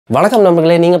வணக்கம்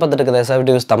நண்பர்களே, நீங்கள் பார்த்துட்டு இருக்கிற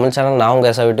SRVTWIZ தமிழ் சேனல். நான்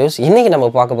உங்கள் SRVTWIZ. இன்றைக்கி நம்ம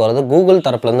பார்க்க போகிறது கூகுள்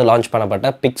தரப்புலேருந்து லான்ச் பண்ணப்பட்ட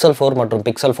pixel4 மற்றும்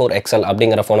pixel4 XL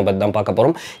அப்படிங்கிற ஃபோனை பற்றி தான் பார்க்க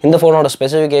போகிறோம். இந்த ஃபோனோட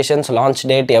ஸ்பெசிஃபிகேஷன்ஸ், லான்ச்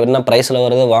டேட், என்ன ப்ரைஸில்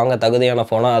வருது, வாங்க தகுதியான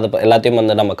ஃபோனாக அது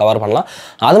எல்லாத்தையும் நம்ம கவர் பண்ணலாம்.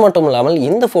 அது மட்டும் இல்லாமல்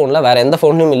இந்த ஃபோனில் வேறு எந்த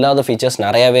ஃபோன்லையும் இல்லாத ஃபீச்சர்ஸ்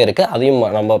நிறையாவே இருக்குது. அதையும்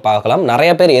நம்ம பார்க்கலாம்.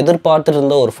 நிறைய பேர்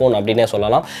எதிர்பார்த்துருந்த ஒரு ஃபோன் அப்படின்னே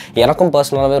சொல்லலாம். எனக்கும்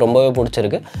பர்சனலாகவே ரொம்பவே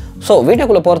பிடிச்சிருக்கு. ஸோ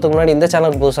வீடியோக்குள்ளே போகிறதுக்கு முன்னாடி இந்த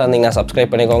சேனலுக்கு புதுசாக இருந்தீங்கன்னா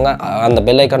சப்ஸ்கிரைப் பண்ணிக்கோங்க. அந்த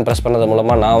பெல் ஐக்கான் ப்ரெஸ் பண்ணது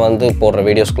மூலமாக நான் போடுற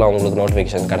வீடியோஸ்க்கு உங்களுக்கு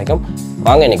நோட்டிஃபிகேஷன் கிடைக்கும்.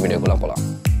 வாங்க இன்னைக்கு வீடியோக்குள்ள போலாம்.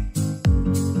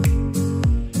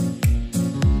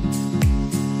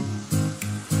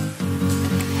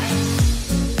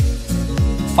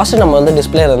 ஃபர்ஸ்ட் நம்ம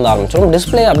டிஸ்பிளே இருந்து ஆரம்பிச்சோம்.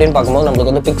 டிஸ்பிளே அப்படின்னு பார்க்கும்போது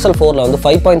நம்மளுக்கு pixel4ல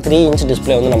 5.3 இன்ச்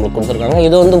டிஸ்பிளே நம்மளுக்கு கொடுத்துருக்காங்க.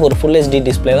 இது ஒரு ஃபுல் HD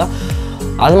டிஸ்பிளே தான்.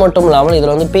 அது மட்டும் இல்லாமல்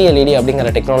இதில் PLED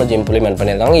அப்படிங்கிற டெக்னாலஜி இம்ப்ளிமெண்ட்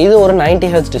பண்ணியிருக்காங்க. இது ஒரு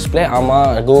 90Hz டிஸ்பிளே. ஆமாம்,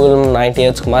 கூகுள்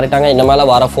 90Hzக்கு மாறிட்டாங்க. இந்த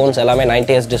மேலே வர ஃபோன்ஸ் எல்லாமே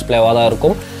 90Hz டிஸ்பிளேவாக தான்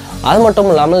இருக்கும். அது மட்டும்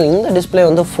இல்லாமல் இந்த டிஸ்பிளே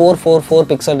 444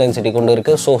 பிக்சல் டென்சிட்டி கொண்டு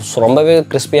இருக்குது. ஸோ ரொம்பவே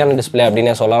கிறிஸ்பியான டிஸ்பிளே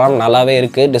அப்படின்னே சொல்லலாம். நல்லாவே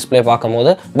இருக்குது டிஸ்பிளே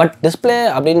பார்க்கும்போது. பட் டிஸ்பிளே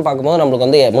அப்படின்னு பார்க்கும்போது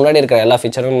நம்மளுக்கு முன்னாடி இருக்கிற எல்லா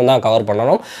ஃபீச்சரும் தான் கவர்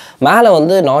பண்ணணும். மேலே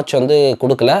நாட்ச்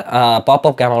கொடுக்கல,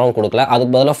 பாப்அப் கேமராவும் கொடுக்கல.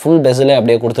 அதுக்கு பதிலாக ஃபுல் பெசிலே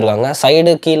அப்படியே கொடுத்துருக்காங்க.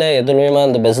 சைடு கீழே எதுலையுமே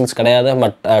அந்த பெசில்ஸ் கிடையாது.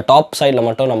 பட் டாப் சைடில்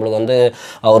மட்டும் நம்மளுக்கு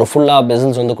ஒரு ஃபுல்லாக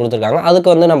பெசில்ஸ் கொடுத்துருக்காங்க.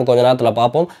 அதுக்கு நம்ம கொஞ்சம் நேரத்தில்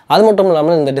பார்ப்போம். அது மட்டும்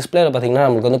இல்லாமல் இந்த டிஸ்பிளேல பார்த்தீங்கன்னா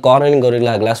நம்மளுக்கு கார்னிங்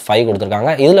கொரில்லா கிளாஸ் 5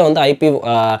 கொடுத்துருக்காங்க. இதில்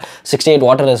IP68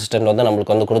 வாட்டர் ரெசிஸ்டன்ட்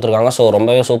நம்மளுக்கு கொடுத்துருக்காங்க. ஸோ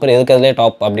ரொம்பவே சூப்பர். இதுக்கிறதுலே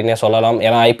டாப் அப்படின்னே சொல்லலாம்.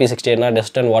 ஏன்னா IP68னா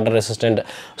dust and water resistant.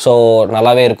 So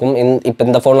நல்லாவே இருக்கும். இப்போ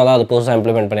இந்த ஃபோனில் தான் அது புதுசாக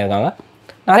இம்ப்ளிமெண்ட் பண்ணியிருக்காங்க.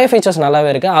 நிறைய ஃபீச்சர்ஸ் நல்லாவே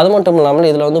இருக்குது. அது மட்டும் இல்லாமல்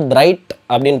இதில் பிரைட்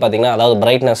அப்படின்னு பார்த்தீங்கன்னா, அதாவது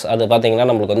பிரைட்னஸ் அது பார்த்தீங்கன்னா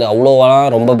நம்மளுக்கு அவ்வளோவெல்லாம்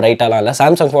ரொம்ப பிரைட்டாலாம் இல்லை.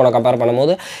 சாம்சங் ஃபோனை கம்பேர்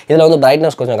பண்ணும்போது இதில்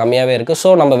பிரைட்னஸ் கொஞ்சம் கம்மியாகவே இருக்குது. ஸோ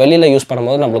நம்ம வெளியில் யூஸ்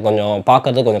பண்ணும்போது நம்மளுக்கு கொஞ்சம்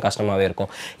பார்க்கறது கொஞ்சம் கஷ்டமாகவே இருக்கும்.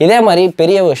 இதே மாதிரி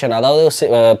பெரிய வெர்ஷன், அதாவது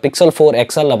pixel4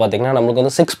 XLல பார்த்தீங்கன்னா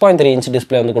நம்மளுக்கு 6.3 இன்ச்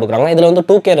டிஸ்பிளே கொடுக்குறாங்க. இதில்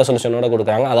 2K ரெசல்யூஷனோட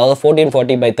கொடுக்குறாங்க. அதாவது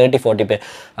 1440x3040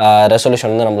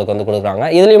 ரெசல்யூஷன் நம்மளுக்கு கொடுக்குறாங்க.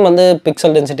 இதுலேயும்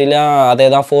பிக்சல் டென்சிட்டிலாம் அதே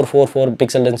தான், 444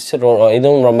 பிக்சல் டென்சிட்டி.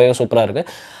 இதுவும் ரொம்பவே சூப்பராக இருக்குது.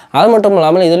 அது மட்டும்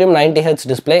இல்லாமல் இதுலேயும் 90Hz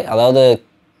டிஸ்பிளே, அதாவது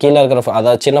கீழே இருக்கிற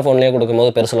அதாவது சின்ன ஃபோன்லேயே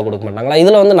கொடுக்கும்போது பெருசில் கொடுக்க மாட்டாங்களா.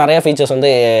 இதில் நிறைய ஃபீச்சர்ஸ்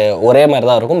ஒரே மாதிரி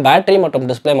தான் இருக்கும். பேட்டரி மற்றும்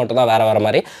டிஸ்பிளே மட்டும் தான் வேறு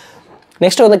மாதிரி.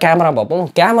 நெக்ஸ்ட் கேமரா பார்ப்போம்.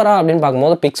 கேமரா அப்படின்னு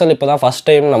பார்க்கும்போது பிக்சல் இப்போ தான் ஃபஸ்ட்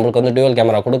டைம் நம்மளுக்கு டியூவல்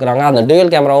கேமரா கொடுக்குறாங்க. அந்த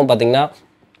டியூவல் கேமராவும் பார்த்திங்கன்னா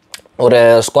ஒரு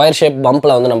ஸ்கொயர் ஷேப்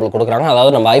பம்பில் நம்மளுக்கு கொடுக்குறாங்க.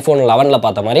 அதாவது நம்ம iPhone 11ல்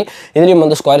பார்த்த மாதிரி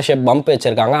இதுலேயும் ஸ்கொயர் ஷேப் பம்ப்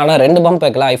வச்சுருக்காங்க. ஆனால் 2 பம்ப்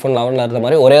வைக்கல. iPhone 11ல் இருந்த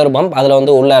மாதிரி ஒரே ஒரு பம்ப் அதில்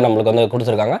உள்ளே நம்மளுக்கு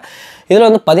கொடுத்துருக்காங்க. இதில்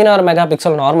 16 மெகா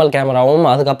பிக்சல் நார்மல் கேமராவும்,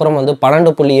 அதுக்கப்புறம்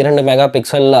 12.2 மெகா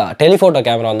பிக்சல் டெலிஃபோட்டோ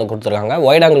கேமரா கொடுத்துருக்காங்க.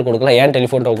 வைட் ஆங்கிள் கொடுக்கல. ஏன்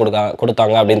டெலிஃபோட்டோ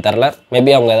கொடுத்தாங்க அப்படின்னு தெரில.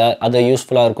 மேபி அவங்க அது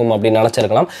யூஸ்ஃபுல்லாக இருக்கும் அப்படின்னு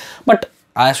நினச்சிருக்கலாம். பட்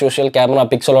ஆஸ் யூஷுவல் கேமரா,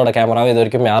 பிக்சலோட கேமராவை இது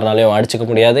வரைக்கும் யாருனாலையும் அடிச்சிக்க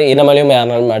முடியாது. இனிமேலையும்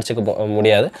யாருனாலும் அடிச்சிக்க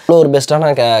முடியாது. ஒரு பெஸ்ட்டான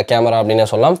கேமரா அப்படின்னு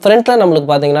சொல்லலாம். ஃப்ரண்ட்டில் நம்மளுக்கு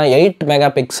பார்த்தீங்கன்னா 8 மெகா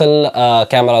பிக்சல்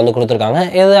கேமரா கொடுத்துருக்காங்க.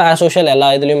 இது ஆஸ் யூஷுவல் எல்லா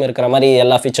இதுலேயும் இருக்கிற மாதிரி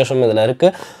எல்லா ஃபீச்சர்ஸும் இதில்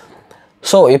இருக்குது.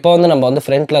 ஸோ இப்போ நம்ம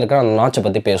ஃப்ரண்ட்டில் இருக்கிற அந்த நாட்சை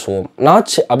பற்றி பேசுவோம்.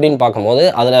 நாட்ச் அப்படின்னு பார்க்கும்போது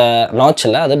அதில் நாட்ச்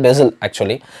இல்லை, அது பெசில்.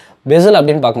 ஆக்சுவலி பெசில்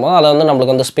அப்படின்னு பார்க்கும்போது அதில்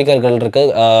நம்மளுக்கு ஸ்பீக்கர்கள்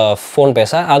இருக்குது ஃபோன்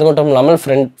பேச. அது மட்டும் இல்லாமல்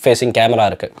ஃப்ரண்ட் ஃபேஸிங் கேமரா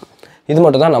இருக்குது. இது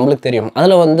மட்டும் தான் நம்மளுக்கு தெரியும்.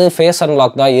 அதில் ஃபேஸ்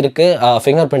அன்லாக் தான் இருக்குது,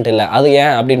 ஃபிங்கர் பிரிண்ட் இல்லை. அது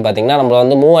ஏன் அப்படின்னு பார்த்தீங்கன்னா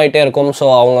நம்ம மூவ் ஆகிட்டே இருக்கும். ஸோ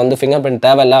அவங்க ஃபிங்கர் பிரிண்ட்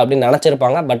தேவையில்லை அப்படின்னு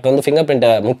நினச்சிருப்பாங்க. பட் ஃபிங்கர் பிரிண்ட்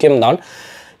முக்கியம் தான்.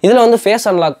 இதில் ஃபேஸ்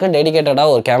அன்லாக்கு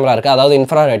டெடிகேட்டடாக ஒரு கேமரா இருக்குது, அதாவது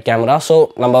இன்ஃப்ராரெட் கேமரா. ஸோ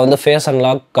நம்ம ஃபேஸ்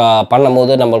அன்லாக்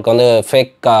பண்ணும்போது நம்மளுக்கு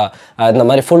ஃபேக் இந்த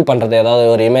மாதிரி ஃபுல் பண்ணுறது, ஏதாவது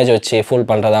ஒரு இமேஜ் வச்சு ஃபுல்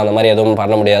பண்ணுறது அந்த மாதிரி எதுவும்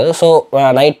பண்ண முடியாது. ஸோ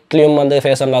நைட்லேயும்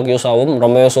ஃபேஸ் அன்லாக் யூஸ் ஆகும்.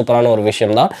 ரொம்பவே சூப்பரான ஒரு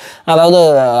விஷயம் தான். அதாவது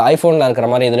ஐஃபோனில் இருக்கிற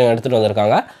மாதிரி இதுலேயும் எடுத்துகிட்டு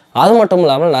வந்திருக்காங்க. அது மட்டும்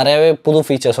இல்லாமல் நிறையவே புது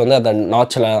ஃபீச்சர்ஸ் அந்த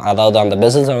நாட்சில், அதாவது அந்த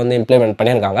பெசில்ஸை இம்ப்ளிமெண்ட்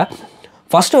பண்ணியிருக்காங்க.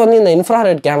 ஃபஸ்ட்டு இந்த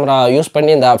இன்ஃப்ராரெட் கேமரா யூஸ்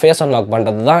பண்ணி இந்த ஃபேஸ் அன்லாக்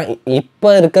பண்ணுறது தான் இப்போ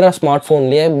இருக்கிற ஸ்மார்ட்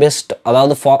ஃபோன்லேயே பெஸ்ட்,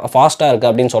 அதாவது ஃபாஸ்ட்டாக இருக்குது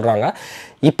அப்படின்னு சொல்கிறாங்க.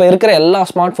 இப்போ இருக்கிற எல்லா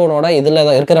ஸ்மார்ட் ஃபோனோட இதில்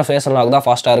இருக்கிற ஃபேஸ் அன்லாக் தான்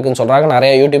ஃபாஸ்ட்டாக இருக்குதுன்னு சொல்கிறாங்க.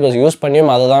 நிறைய யூடியூபர்ஸ் யூஸ்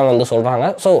பண்ணியும் அதுதான்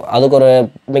சொல்கிறாங்க. ஸோ அதுக்கு ஒரு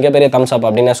மிகப்பெரிய தம்ஸ் அப்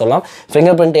அப்படின்னே சொல்லலாம்.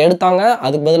 ஃபிங்கர் பிரிண்ட் எடுத்தாங்க,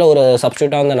 அதுக்கு பதிலாக ஒரு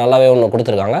சப்ஸ்டியூட்டாக நல்லாவே ஒன்று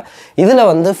கொடுத்துருக்காங்க.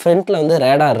 இதில் ஃப்ரண்ட்டில்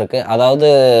ரேடார் இருக்குது. அதாவது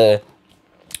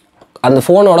அந்த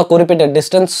ஃபோனோட குறிப்பிட்ட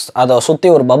டிஸ்டன்ஸ் அதை சுற்றி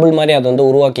ஒரு பபுள் மாதிரி அது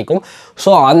உருவாக்கிக்கும். ஸோ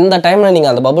அந்த டைமில்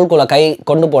நீங்கள் அந்த பபுள்குள்ளே கை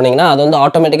கொண்டு போனீங்கன்னா அது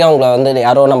ஆட்டோமேட்டிக்காக உங்களை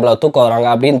யாரோ நம்மளை தூக்க வராங்க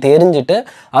அப்படின்னு தெரிஞ்சுட்டு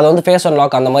அது ஃபேஸ்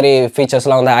அன்லாக் அந்த மாதிரி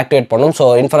ஃபீச்சர்ஸ்லாம் ஆக்டிவேட் பண்ணும். ஸோ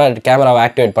இன்ஃப்ராரெட் கேமராவை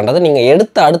ஆக்டிவேட் பண்ணுறது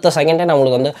நீங்கள் அடுத்த செகண்டே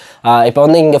நம்மளுக்கு இப்போ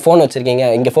இங்கே ஃபோன் வச்சுருக்கீங்க,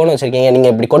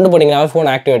 நீங்கள் இப்படி கொண்டு போனீங்கன்னா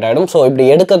ஃபோன் ஆக்டிவேட் ஆகிடும். ஸோ இப்படி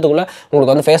எடுக்கிறதுக்குள்ளே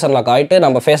உங்களுக்கு ஃபேஸ் அன்லாக் ஆகிட்டு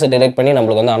நம்ம ஃபேஸை டிடெக்ட் பண்ணி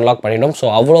நம்மளுக்கு அன்லாக் பண்ணிடும். ஸோ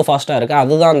அவ்வளோ ஃபாஸ்ட்டாக இருக்குது.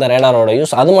 அதுதான் அந்த ரேடாரோட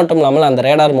யூஸ். அது மட்டும் இல்லாமல் அந்த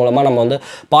ரேடார் மூலமாக நம்ம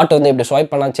பாட்டு இப்படி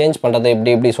ஸ்வைப் பண்ணால் சேஞ்ச் பண்ணுறது,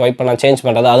 இப்படி ஸ்வைப் பண்ணால் சேஞ்ச்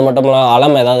பண்ணுறது. அது மட்டும் இல்லாமல்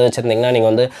அலாம் ஏதாவது வச்சுருந்தீங்கன்னா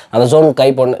நீங்கள் வந்து அந்த ஜோன் கை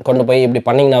கொண்டு போய் இப்படி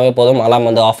பண்ணிங்கனாவே போதும், அலாம்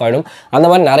வந்து ஆஃப் ஆகிடும். அந்த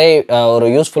மாதிரி நிறைய ஒரு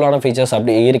யூஸ்ஃபுல்லான ஃபீச்சர்ஸ்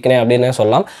அப்படி இருக்குனே அப்படின்னே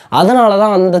சொல்லலாம். அதனால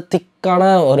தான் அந்த திக்கான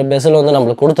ஒரு பெசல் வந்து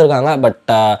நம்மளுக்கு கொடுத்துருக்காங்க.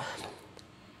 பட்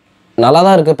நல்லா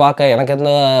தான் இருக்குது பார்க்க. எனக்கு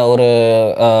எந்த ஒரு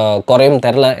குறையும்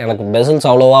தெரில. எனக்கு பெசல்ஸ்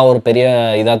அவ்வளோவா ஒரு பெரிய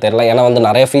இதாக தெரில. ஏன்னா வந்து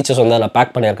நிறைய ஃபீச்சர்ஸ் வந்து அதில்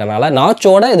பேக் பண்ணியிருக்கனால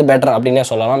நாச்சோட இது பெட்டர் அப்படின்னே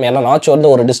சொல்லலாம். ஏன்னா நாச்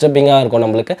வந்து ஒரு டிஸ்டர்பிங்காக இருக்கும்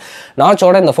நம்மளுக்கு.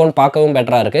 நாச்சோட இந்த ஃபோன் பார்க்கவும்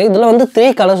பெட்டராக இருக்குது. இதில் வந்து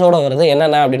 3 கலர்ஸோடு வருது.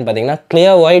 என்னென்ன அப்படின்னு பார்த்தீங்கன்னா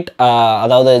கிளியர் ஒயிட்,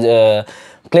 அதாவது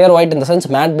கிளியர் ஒயிட் இந்த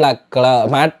sense matte black colour,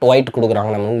 mat white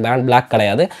கொடுக்குறாங்க. நமக்கு மேட் பிளாக்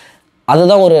கிடையாது.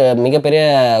 அதுதான் ஒரு மிகப்பெரிய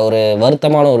ஒரு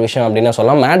வருத்தமான ஒரு விஷயம் அப்படின்னு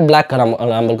சொல்லலாம். மேட் பிளாக்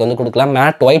நம்மளுக்கு வந்து கொடுக்கலாம்,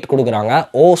 மேட் ஒயிட் கொடுக்குறாங்க.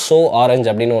 ஓசோ ஆரஞ்சு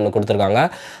அப்படின்னு ஒன்று கொடுத்துருக்காங்க.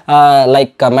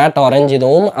 லைக் மேட் ஆரஞ்சு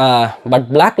இதுவும். பட்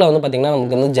பிளாக்ல வந்து பார்த்திங்கன்னா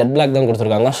நமக்கு வந்து ஜெட் பிளாக் தான்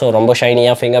கொடுத்துருக்காங்க. ஸோ ரொம்ப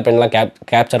ஷைனியாக ஃபிங்கர் பிரிண்ட்லாம்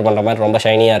கேப்சர் பண்ணுற மாதிரி ரொம்ப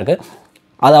ஷைனியாக இருக்குது.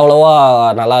 அது அவ்வளோவா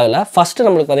நல்லா இல்லை. ஃபஸ்ட்டு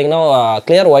நம்மளுக்கு பார்த்திங்கன்னா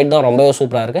கிளியர் ஒயிட் தான் ரொம்பவே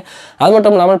சூப்பராக இருக்குது. அது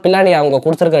மட்டும் இல்லாமல் பின்னாடி அவங்க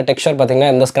கொடுத்துருக்கிற டெக்ஸ்சர்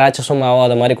பார்த்திங்கன்னா எந்த ஸ்க்ராச்சஸும்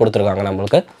ஆகாத மாதிரி கொடுத்துருக்காங்க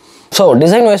நம்மளுக்கு. ஸோ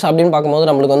டிசைன் வைஸ் அப்படின்னு பார்க்கும்போது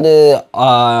நம்மளுக்கு வந்து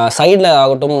சைடில்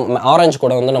ஆகட்டும், ஆரஞ்சு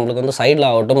கூட வந்து நம்மளுக்கு வந்து சைடில்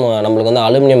ஆகட்டும் நம்மளுக்கு வந்து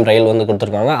அலுமினியம் ரயில் வந்து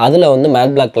கொடுத்துருக்காங்க. அதில் வந்து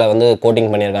மேட் பிளாக்கில் வந்து கோட்டிங்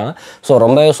பண்ணியிருக்காங்க. ஸோ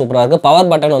ரொம்பவே சூப்பராக இருக்குது.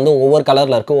 பவர் பட்டன் வந்து ஒவ்வொரு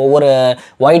கலரில் இருக்குது. ஒவ்வொரு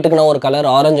ஒயிட்டுக்குனா ஒரு கலர்,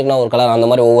 ஆரஞ்சுக்குனா ஒரு கலர், அந்த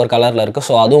மாதிரி ஒவ்வொரு கலரில் இருக்குது.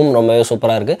 ஸோ அதுவும் ரொம்பவே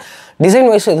சூப்பராக இருக்குது. டிசைன்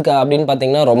வைஸ் இதுக்கு அப்படின்னு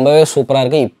பார்த்தீங்கன்னா ரொம்பவே சூப்பராக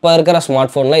இருக்குது. இப்போ இருக்கிற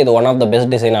ஸ்மார்ட் ஃபோனில் இது one of the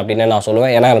best design அப்படின்னு நான்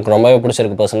சொல்லுவேன். ஏன்னா எனக்கு ரொம்பவே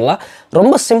பிடிச்சிருக்கு பர்சனலாக.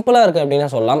 ரொம்ப சிம்பிளாக இருக்குது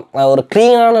அப்படின்னு சொல்லலாம். ஒரு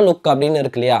க்ளீனான லுக் அப்படின்னு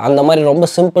இருக்கு இல்லையா, அந்த மாதிரி ரொம்ப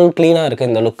சிம்பிள் க்ளீனாக இருக்குது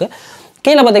இந்த லுக்கு.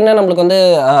 கீழே பார்த்திங்கன்னா நம்மளுக்கு வந்து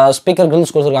ஸ்பீக்கர்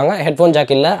கிரில்ஸ் கொடுத்துருக்காங்க. ஹெட்ஃபோன்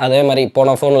ஜாக் இல்லை. அதே மாதிரி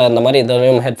போன ஃபோனில் இந்த மாதிரி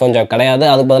இதுலேயும் ஹெட்ஃபோன் ஜாக் கிடையாது.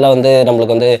 அது பதிலாக வந்து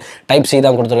நம்மளுக்கு வந்து டைப் சி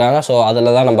தான் கொடுத்துருக்காங்க. ஸோ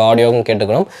அதில் தான் நம்ம ஆடியோவும்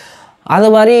கேட்டுக்கணும். அது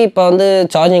மாதிரி இப்போ வந்து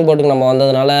சார்ஜிங் போர்ட்டுக்கு நம்ம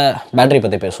வந்ததுனால பேட்டரி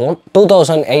பற்றி பேசுவோம்.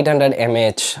 2800 mAh,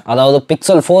 அதாவது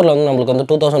பிக்சல் 4ல் வந்து நம்மளுக்கு வந்து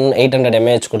 2800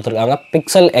 mAh கொடுத்துருக்காங்க.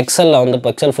 பிக்சல் எக்ஸலில் வந்து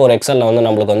பிக்சல் 4 எக்ஸலில் வந்து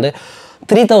நம்மளுக்கு வந்து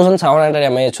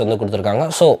 3700 mAh வந்து கொடுத்துருக்காங்க.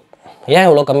 ஸோ ஏன்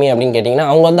இவ்வளோ கம்மி அப்படின்னு கேட்டிங்கன்னா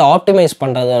அவங்க வந்து ஆப்டிமைஸ்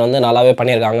பண்ணுறதை வந்து நல்லாவே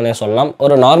பண்ணியிருக்காங்கன்னே சொல்லலாம்.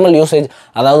 ஒரு நார்மல் யூசேஜ்,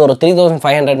 அதாவது ஒரு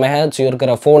 3500 MHz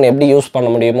இருக்கிற ஃபோன் எப்படி யூஸ் பண்ண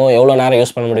முடியுமோ, எவ்வளோ நேரம்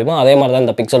யூஸ் பண்ண முடியுமோ அதே மாதிரி தான்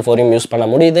இந்த பிக்சல் 4யும் யூஸ் பண்ண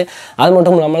முடியுது. அது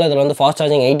மட்டும் இல்லாமல் இதில் வந்து fast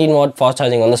charging 18 watt fast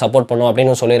charging வந்து சப்போர்ட் பண்ணும்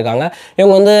அப்படின்னு சொல்லியிருக்காங்க.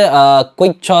 இவங்க வந்து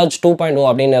குயிக் சார்ஜ் 2.0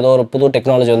 அப்படின்னு ஏதோ ஒரு புது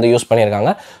டெக்னாலஜி வந்து யூஸ்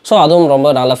பண்ணியிருக்காங்க. ஸோ அதுவும்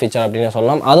ரொம்ப நல்ல ஃபீச்சர் அப்படின்னு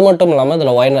சொல்லலாம். அது மட்டும் இல்லாமல்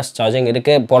இதில் ஒயர்லெஸ் சார்ஜிங்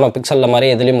இருக்குது. போன பிக்சலில் மாதிரி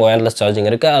எதுலேயும் ஒயர்லெஸ் சார்ஜிங்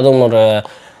இருக்குது. அதுவும் ஒரு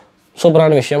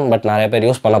சூப்பரான விஷயம். பட் நிறைய பேர்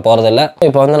யூஸ் பண்ண போகிறதில்ல.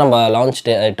 இப்போ வந்து நம்ம லான்ச்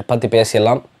டேட் பற்றி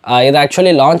பேசிடலாம். இது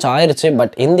ஆக்சுவலி லான்ச் ஆயிடுச்சு.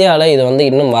 பட் இந்தியாவில் இது வந்து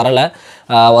இன்னும் வரலை.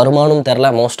 வருமானம் தெரில.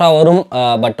 மோஸ்ட்டாக வரும்.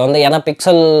 பட் வந்து ஏன்னா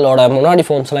பிக்சலோட முன்னாடி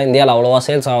ஃபோன்ஸ்லாம் இந்தியாவில் அவ்வளோவா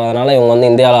சேல்ஸ் ஆகாதனால இவங்க வந்து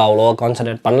இந்தியாவில் அவ்வளோவா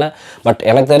கான்சன்ட்ரேட் பண்ணல. பட்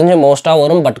எனக்கு தெரிஞ்சு மோஸ்ட்டாக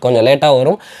வரும். பட் கொஞ்சம் லேட்டாக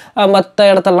வரும். மற்ற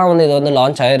இடத்துலலாம் வந்து இது வந்து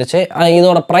லான்ச் ஆயிடுச்சு.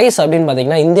 இதோட ப்ரைஸ் அப்படின்னு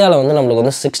பார்த்தீங்கன்னா இந்தியாவில் வந்து நம்மளுக்கு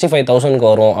வந்து 65,000க்கு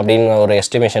வரும் அப்படின்னு ஒரு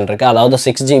எஸ்டிமேஷன் இருக்குது. அதாவது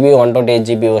 6GB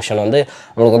 128GB வெர்ஷன் வந்து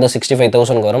நம்மளுக்கு வந்து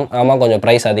 65,000க்கு வரும். ஆமாம், கொஞ்சம்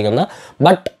ப்ரைஸ் அதிகம் தான்.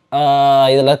 பட்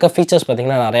இதில் இருக்க ஃபீச்சர்ஸ்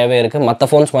பார்த்திங்கன்னா நிறையாவே இருக்குது. மற்ற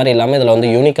ஃபோன்ஸ் மாதிரி இல்லாமல் இதில் வந்து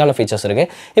யூனிக்கான ஃபீச்சர்ஸ்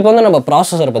இருக்குது. இப்போ வந்து நம்ம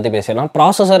ப்ராசஸர் பற்றி பேசிடலாம்.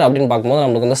 ப்ராசஸர் அப்படின்னு பார்க்கும்போது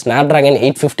நம்மளுக்கு வந்து ஸ்னாப்ட்ராகன்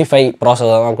 855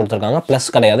 ப்ராசஸர் தான் கொடுத்துருக்காங்க. ப்ளஸ்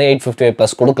கிடையாது, 855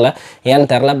 ப்ளஸ் கொடுக்கல. ஏன்னு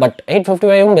தெரில. பட்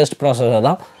 855ம் பெஸ்ட் ப்ராசஸர்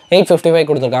தான். 855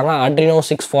 கொடுத்துருக்காங்க. Adreno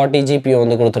 640 GPU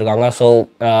வந்து கொடுத்துருக்காங்க. ஸோ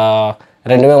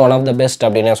ரெண்டுமே ஒன் ஆஃப் த பெஸ்ட்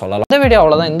அப்படின்னே சொல்லலாம். இந்த வீடியோ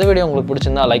அவ்வளோதான். இந்த வீடியோ உங்களுக்கு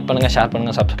பிடிச்சிருந்தா லைக் பண்ணுங்கள், ஷேர்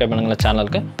பண்ணுங்கள், சப்ஸ்கிரைப் பண்ணுங்கள்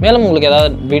சேனலுக்கு. மேலும் உங்களுக்கு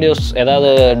ஏதாவது வீடியோஸ்,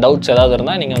 ஏதாவது டவுட்ஸ் ஏதாவது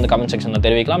இருந்தால் நீங்கள் வந்து கமெண்ட் செக்ஷனில்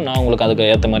தெரிவிக்கலாம். நான் உங்களுக்கு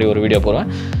அதுக்கு ஏற்ற மாதிரி ஒரு வீடியோ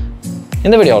போடுவேன்.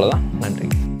 இந்த வீடியோ அவ்வளோதான். நன்றி.